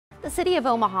The city of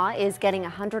Omaha is getting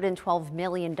 $112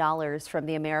 million from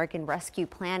the American Rescue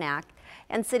Plan Act,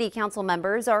 and city council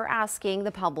members are asking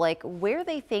the public where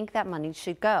they think that money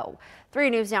should go. 3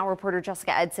 News Now reporter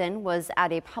Jessica Edson was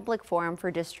at a public forum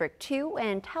for District 2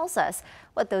 and tells us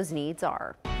what those needs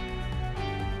are.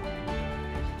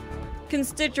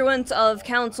 Constituents of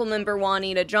Councilmember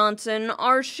Juanita Johnson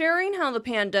are sharing how the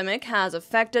pandemic has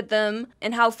affected them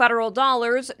and how federal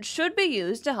dollars should be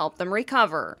used to help them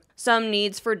recover. Some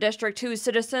needs for District 2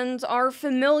 citizens are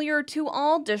familiar to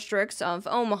all districts of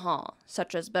Omaha,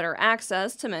 such as better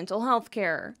access to mental health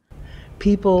care.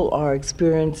 People are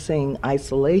experiencing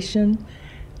isolation,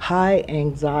 high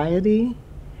anxiety.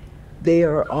 They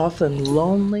are often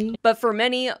lonely. But for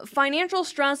many, financial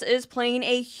stress is playing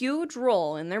a huge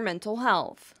role in their mental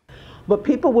health. But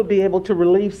people would be able to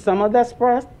relieve some of that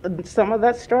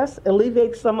stress,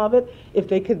 alleviate some of it, if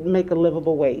they could make a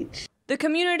livable wage. The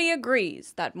community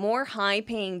agrees that more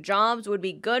high-paying jobs would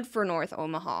be good for North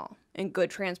Omaha, and good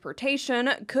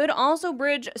transportation could also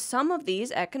bridge some of these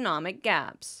economic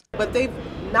gaps. But they've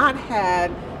not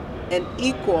had an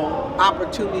equal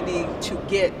opportunity to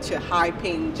get to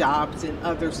high-paying jobs in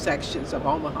other sections of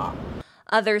Omaha.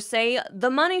 Others say the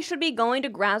money should be going to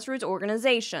grassroots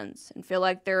organizations and feel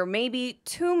like there may be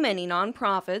too many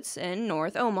nonprofits in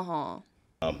North Omaha.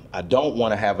 I don't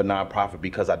want to have a nonprofit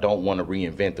because I don't want to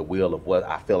reinvent the wheel of what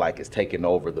I feel like is taking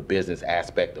over the business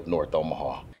aspect of North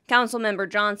Omaha. Councilmember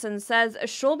Johnson says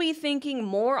she'll be thinking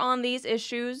more on these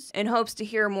issues and hopes to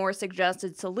hear more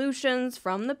suggested solutions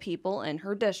from the people in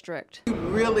her district. We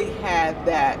really had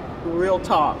that real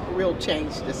talk, real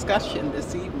change discussion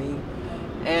this evening,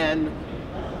 and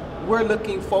we're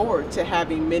looking forward to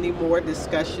having many more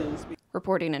discussions.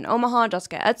 Reporting in Omaha,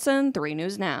 Jessica Edson, 3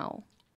 News Now.